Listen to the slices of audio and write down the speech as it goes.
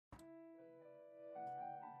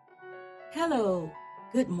Hello,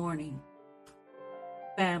 good morning,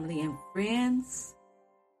 family and friends,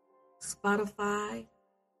 Spotify,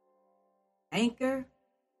 Anchor,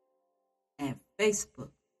 and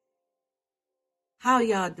Facebook. How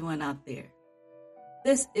y'all doing out there?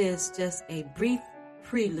 This is just a brief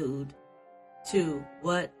prelude to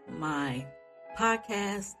what my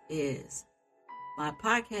podcast is. My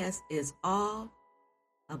podcast is all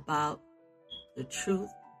about the truth,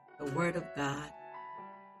 the Word of God,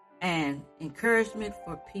 and encouragement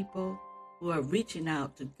for people who are reaching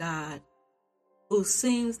out to God, who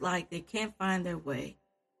seems like they can't find their way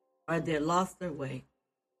or they're lost their way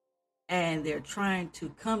and they're trying to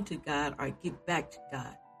come to God or get back to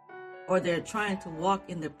God, or they're trying to walk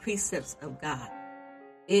in the precepts of God.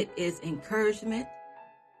 It is encouragement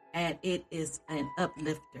and it is an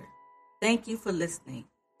uplifter. Thank you for listening.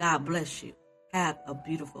 God bless you. Have a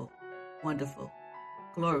beautiful, wonderful,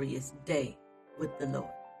 glorious day with the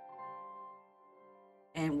Lord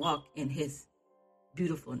and walk in His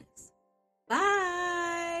beautifulness.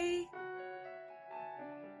 Bye.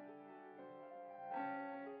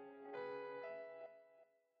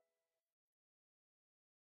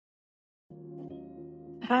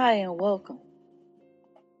 Hi and welcome.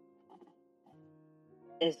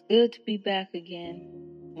 It's good to be back again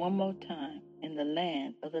one more time in the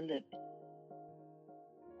land of the living,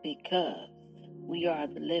 because we are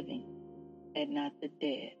the living and not the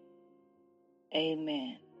dead.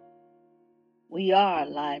 Amen. We are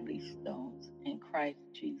lively stones in Christ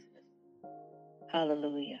Jesus.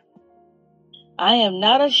 Hallelujah. I am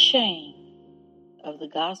not ashamed of the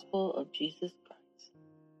gospel of Jesus Christ,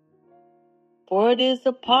 for it is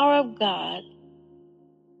the power of God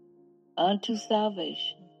unto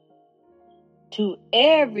salvation to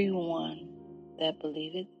everyone that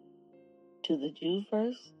believeth, to the Jew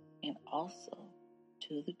first, and also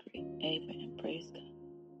to the Greek. Amen. Praise God.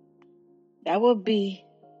 That will be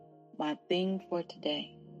my theme for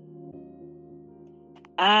today.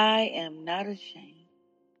 I am not ashamed.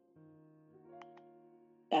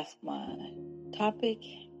 That's my topic.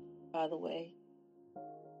 By the way,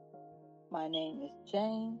 my name is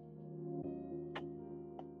Jane,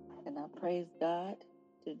 and I praise God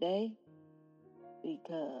today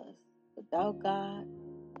because without God,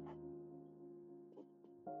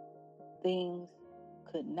 things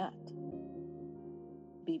could not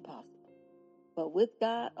be possible. But with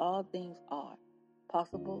God, all things are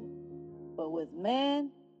possible. But with man,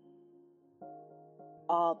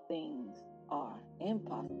 all things are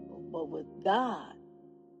impossible. But with God,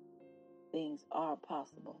 things are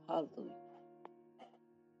possible. Hallelujah.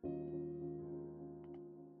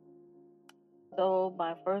 So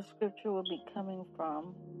my first scripture will be coming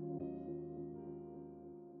from,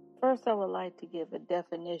 first I would like to give a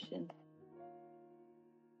definition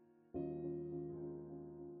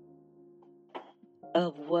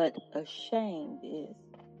of what ashamed is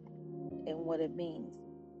and what it means.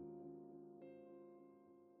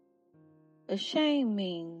 Ashamed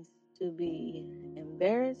means to be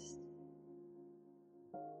embarrassed.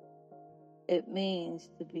 It means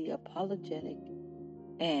to be apologetic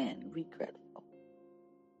and regretful.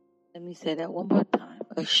 Let me say that one more time.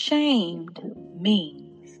 Ashamed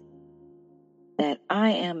means that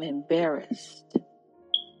I am embarrassed.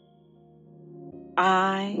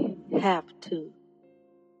 I have to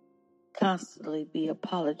constantly be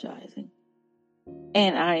apologizing.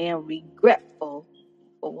 And I am regretful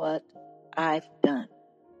for what I've done.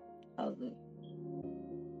 Hallelujah.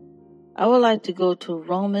 I would like to go to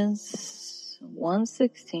Romans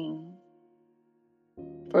 1:16,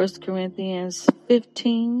 1 Corinthians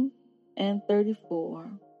 15 and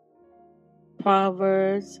 34,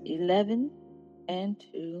 Proverbs 11 and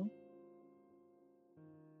 2,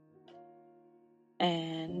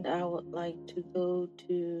 and I would like to go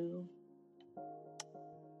to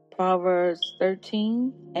Proverbs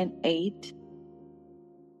 13 and 8.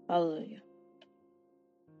 Hallelujah.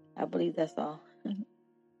 I believe that's all. And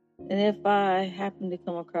if I happen to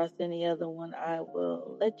come across any other one, I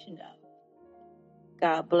will let you know.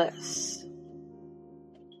 God bless.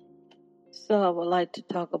 So I would like to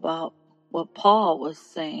talk about what Paul was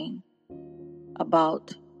saying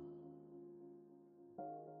about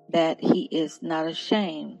that he is not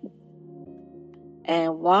ashamed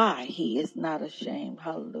and why he is not ashamed.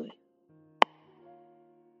 Hallelujah.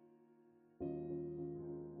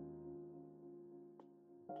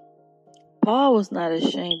 Paul was not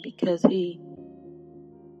ashamed because he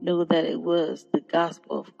knew that it was the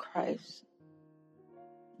gospel of Christ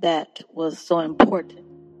that was so important,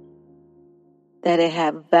 that it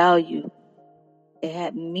had value, it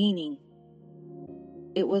had meaning,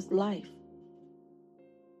 it was life.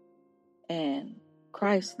 And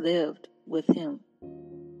Christ lived with him.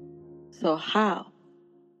 So how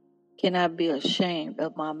can I be ashamed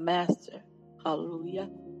of my master? Hallelujah.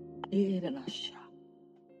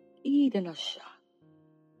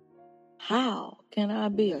 How can I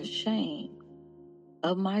be ashamed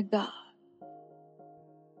of my God?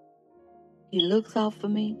 He looks out for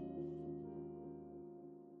me.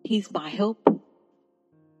 He's my help.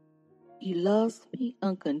 He loves me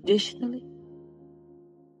unconditionally.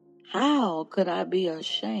 How could I be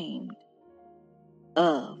ashamed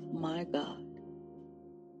of my God?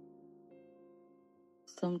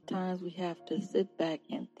 Sometimes we have to sit back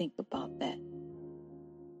and think about that.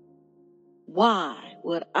 Why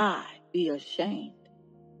would I be ashamed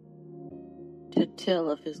to tell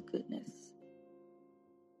of his goodness?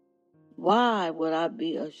 Why would I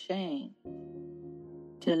be ashamed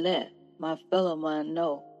to let my fellow man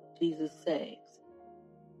know Jesus saves?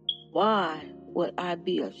 Why would I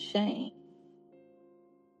be ashamed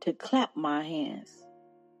to clap my hands?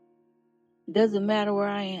 It doesn't matter where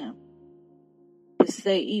I am. To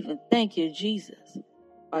say even thank you, Jesus.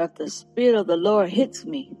 Or if the Spirit of the Lord hits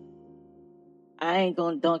me, I ain't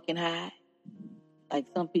gonna dunk and hide. Like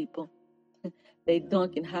some people, they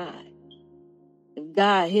dunk and hide. If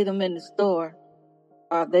God hit them in the store,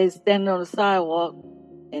 or if they standing on the sidewalk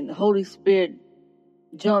and the Holy Spirit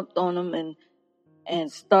jumped on them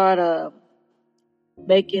and start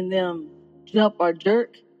making them jump or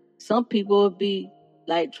jerk, some people would be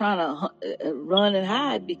like trying to run and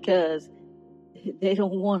hide because they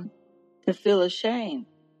don't want to feel ashamed,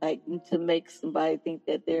 like to make somebody think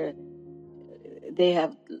that they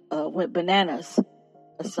have went bananas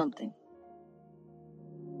or something.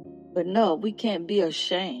 But no, we can't be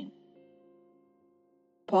ashamed.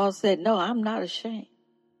 Paul said, no, I'm not ashamed.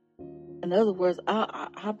 In other words,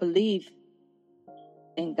 I believe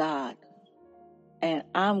in God, and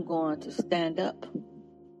I'm going to stand up.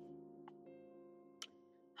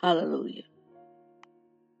 Hallelujah.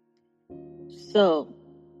 So,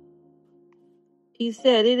 he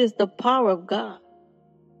said, it is the power of God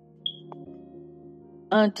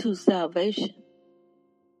unto salvation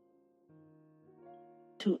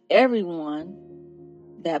to everyone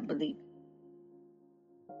that believes.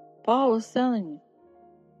 Paul was telling you,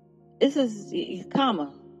 this is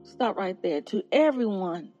comma. Stop right there. To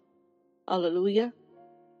everyone. Hallelujah.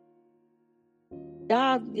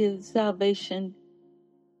 God gives salvation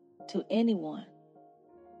to anyone.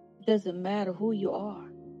 It doesn't matter who you are.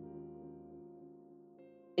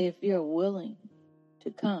 If you're willing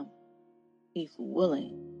to come, he's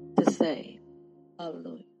willing to save.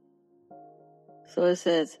 Hallelujah. So it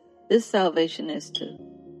says, this salvation is to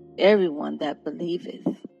everyone that believeth.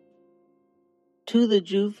 To the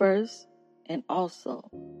Jew first, and also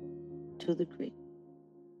to the Greek.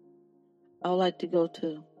 I would like to go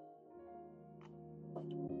to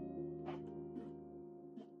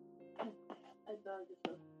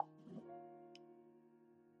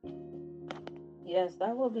Yes,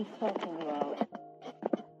 I will be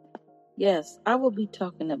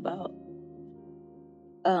talking about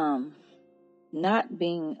not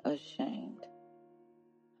being ashamed.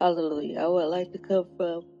 Hallelujah. I would like to come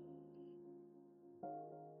from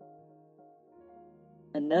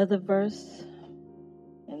another verse,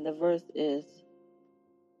 and the verse is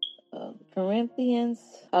Corinthians.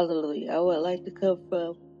 Hallelujah. I would like to come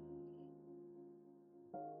from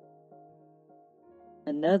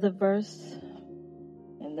another verse,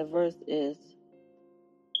 and the verse is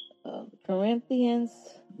Corinthians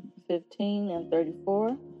 15 and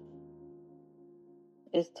 34.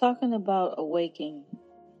 It's talking about awaking.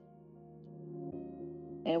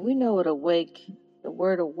 And we know what the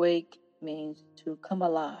word awake means to come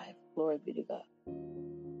alive. Glory be to God.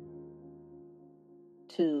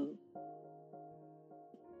 To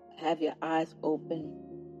have your eyes open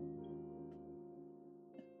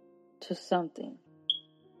to something.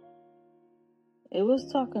 It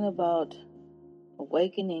was talking about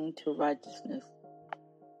awakening to righteousness.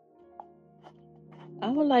 I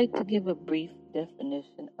would like to give a brief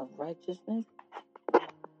definition of righteousness.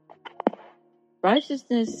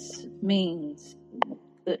 Righteousness means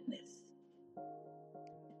goodness.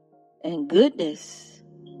 And goodness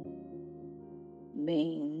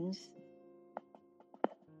means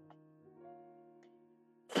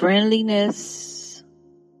friendliness,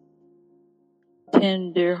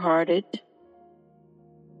 tender-hearted,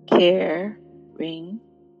 caring,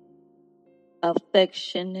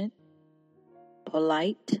 affectionate,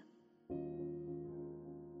 polite,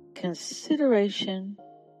 consideration,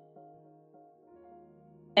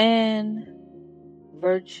 and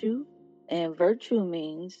virtue. And virtue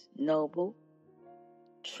means noble,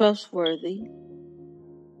 trustworthy,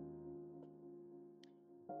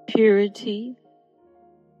 purity,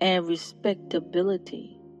 and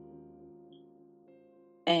respectability,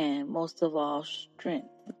 and most of all, strength.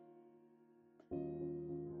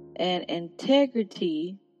 And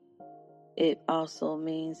integrity, it also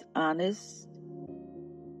means honest,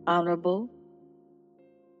 honorable.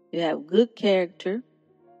 You have good character,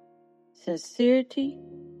 sincerity,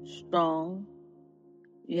 strong.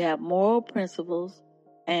 You have moral principles,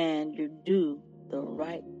 and you do the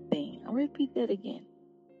right thing. I'll repeat that again.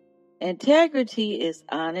 Integrity is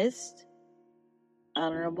honest,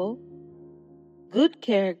 honorable, good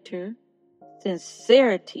character,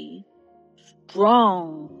 sincerity,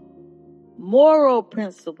 strong, moral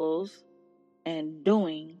principles, and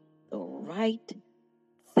doing the right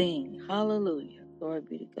thing. Hallelujah. Glory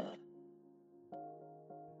be to God.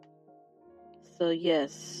 So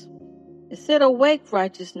yes, it said awake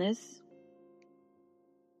righteousness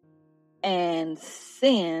and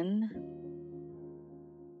sin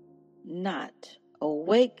not.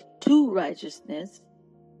 Awake to righteousness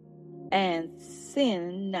and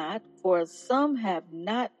sin not, for some have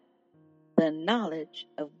not the knowledge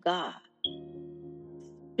of God.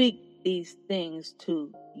 Speak these things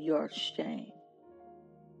to your shame.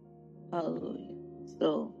 Hallelujah.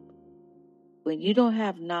 So, when you don't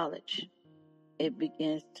have knowledge, it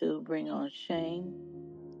begins to bring on shame.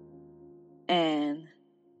 And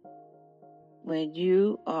when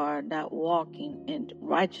you are not walking in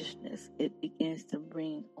righteousness, it begins to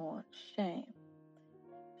bring on shame.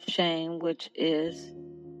 Shame, which is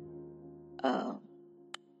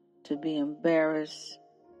to be embarrassed,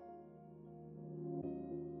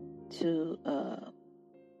 to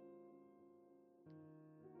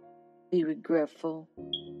be regretful,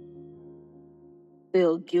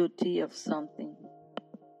 feel guilty of something.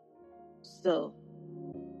 So,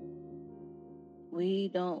 we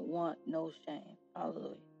don't want no shame.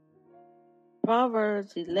 Hallelujah.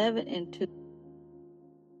 Proverbs 11:2.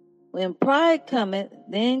 When pride cometh,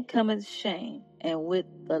 then cometh shame, and with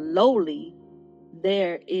the lowly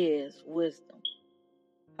there is wisdom.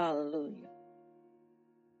 Hallelujah.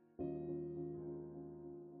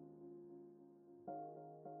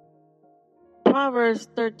 Proverbs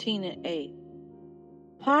 13:8.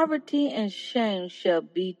 Poverty and shame shall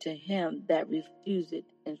be to him that refuseth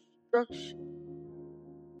instruction,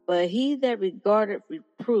 but he that regardeth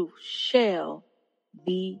reproof shall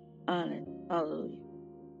be honored. Hallelujah.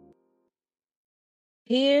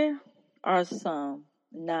 Here are some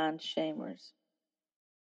non-shamers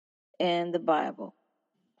in the Bible.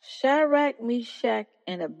 Shadrach, Meshach,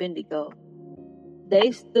 and Abednego,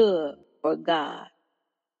 they stood for God,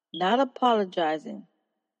 not apologizing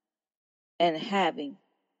and having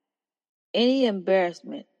any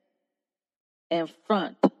embarrassment in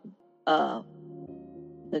front of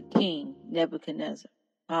the king Nebuchadnezzar.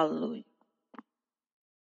 Hallelujah.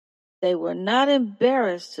 They were not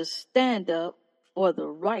embarrassed to stand up for the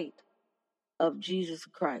right of Jesus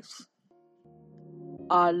Christ,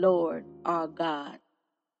 our Lord, our God.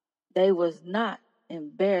 They was not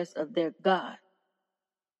embarrassed of their God.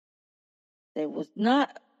 They was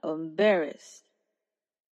not embarrassed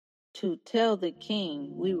to tell the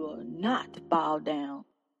king, we will not bow down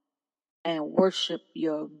and worship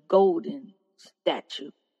your golden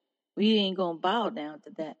statue. We ain't going to bow down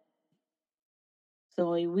to that.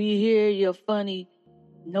 So when we hear your funny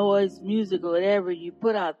noise, music, or whatever you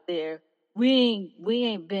put out there, we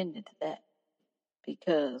ain't bending to that,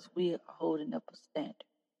 because we are holding up a standard.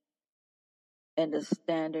 And the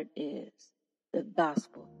standard is the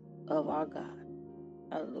gospel of our God.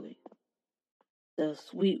 Hallelujah. The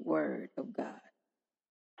sweet word of God.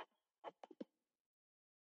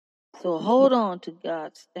 So hold on to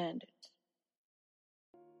God's standards,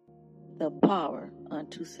 the power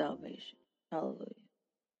unto salvation. Hallelujah.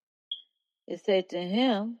 It said, to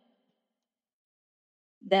him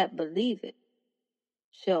that believeth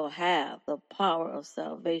shall have the power of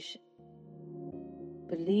salvation.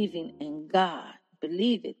 Believing in God.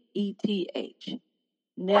 Believe it, ETH.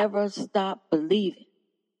 Never stop believing.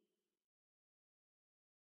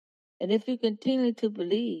 And if you continue to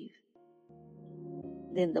believe,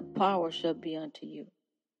 then the power shall be unto you.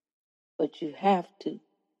 But you have to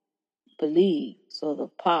believe so the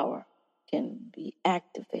power can be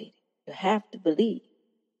activated. You have to believe.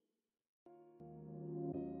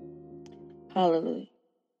 Hallelujah.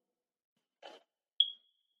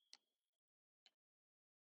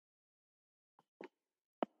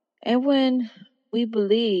 And when we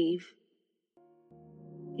believe,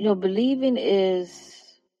 believing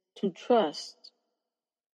is to trust.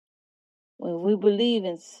 When we believe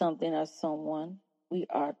in something or someone, we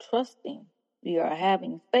are trusting. We are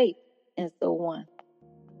having faith in someone.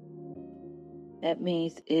 That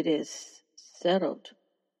means it is settled.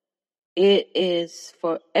 It is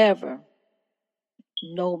forever,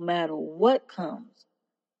 no matter what comes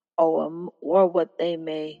or what they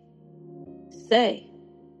may say.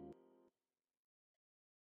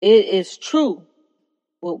 It is true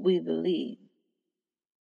what we believe,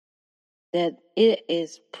 that it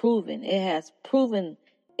is proven. It has proven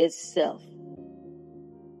itself.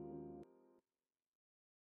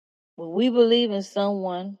 When we believe in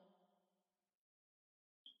someone,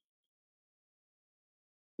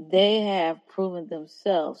 they have proven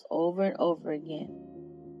themselves over and over again.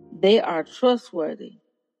 They are trustworthy.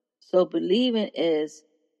 So believing is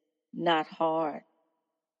not hard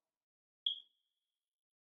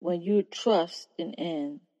when you trust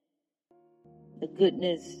in the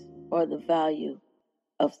goodness or the value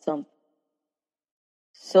of something.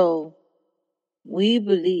 So we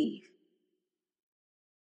believe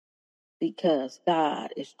because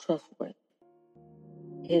God is trustworthy.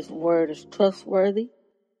 His word is trustworthy.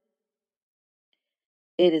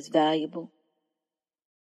 It is valuable.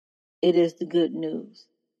 It is the good news.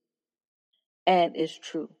 And it's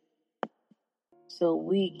true. So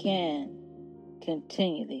we can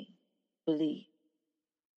continually believe.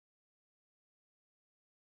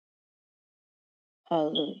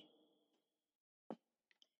 Hallelujah.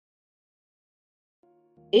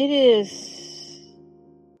 It is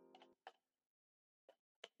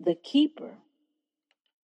the keeper.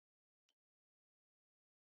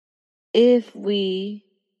 If we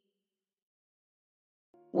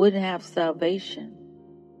wouldn't have salvation,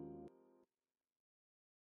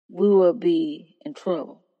 we would be in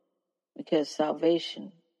trouble because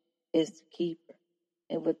salvation is the keeper.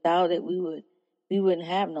 And without it, we wouldn't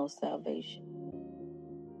have no salvation.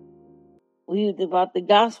 About the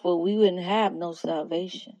gospel, we wouldn't have no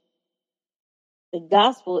salvation. The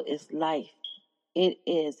gospel is life. It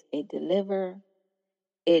is a deliverer.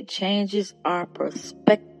 It changes our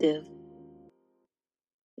perspective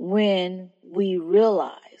when we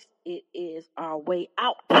realize it is our way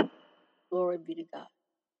out. Glory be to God.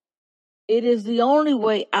 It is the only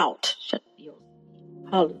way out.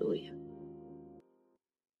 Hallelujah.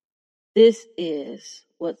 This is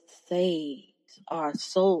what saves our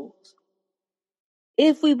souls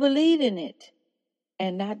if we believe in it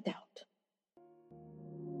and not doubt.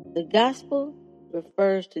 The gospel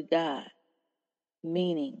refers to God,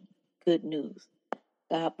 meaning good news.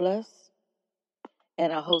 God bless.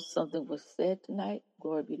 And I hope something was said tonight,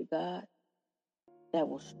 glory be to God, that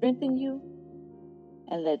will strengthen you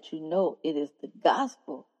and let you know it is the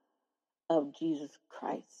gospel of Jesus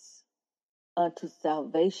Christ unto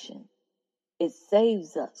salvation. It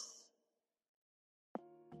saves us.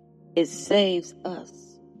 It saves us.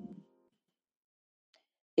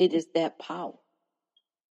 It is that power.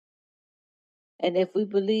 And if we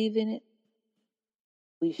believe in it,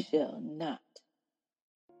 we shall not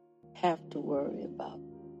have to worry about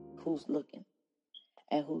who's looking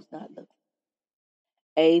and who's not looking.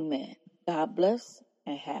 Amen. God bless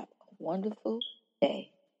and have a wonderful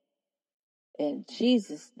day. In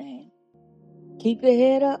Jesus' name, keep your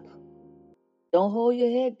head up. Don't hold your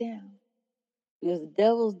head down. Because the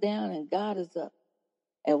devil's down and God is up.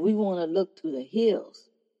 And we want to look to the hills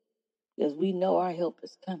because we know our help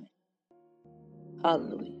is coming.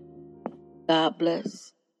 Hallelujah. God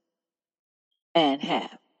bless and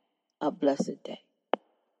have a blessed day.